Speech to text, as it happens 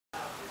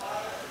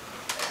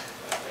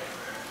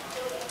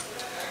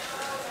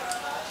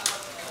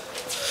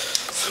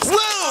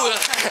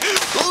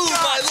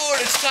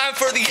time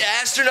for the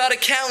Astronaut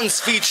Accountants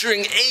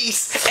featuring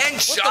Ace and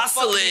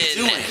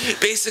Jocelyn.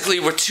 Basically,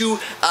 we're two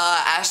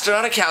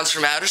astronaut accountants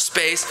from outer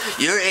space.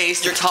 You're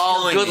Ace, you're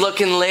tall,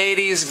 good-looking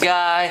ladies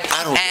guy,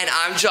 and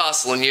I'm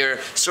Jocelyn. You're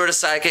sort of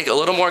psychic, a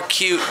little more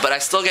cute, but I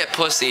still get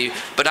pussy,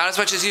 but not as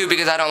much as you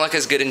because I don't look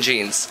as good in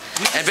jeans.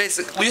 And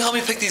basically, will you help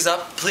me pick these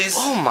up, please?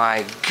 Oh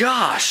my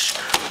gosh,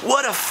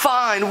 what a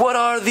find! What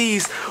are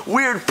these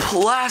weird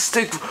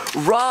plastic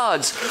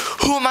rods?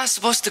 Who am I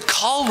supposed to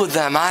call with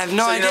them? I have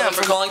no idea. You know them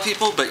for calling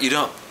people, but you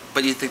don't.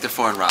 But you think they're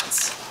foreign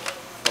rods.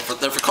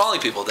 They're for calling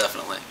people,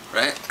 definitely,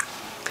 right?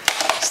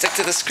 Stick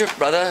to the script,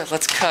 brother.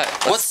 Let's cut.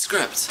 What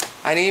script?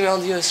 I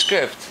emailed you a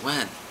script.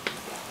 When?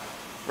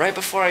 Right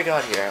before I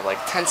got here, like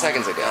 10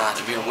 seconds ago. God,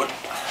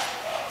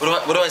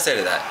 what do I say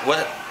to that?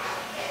 What?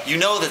 You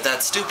know that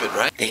that's stupid,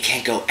 right? They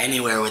can't go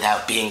anywhere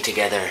without being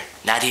together.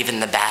 Not even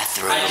the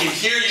bathroom. I can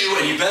hear you,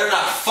 and you better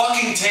not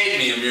fucking tape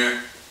me,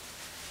 Amir.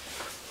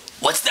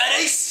 What's that,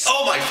 Ace?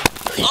 Oh my.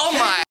 Oh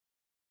my.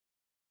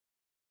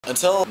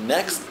 Until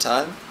next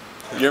time,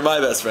 you're my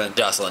best friend,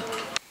 Jocelyn.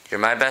 You're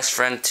my best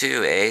friend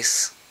too,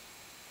 Ace.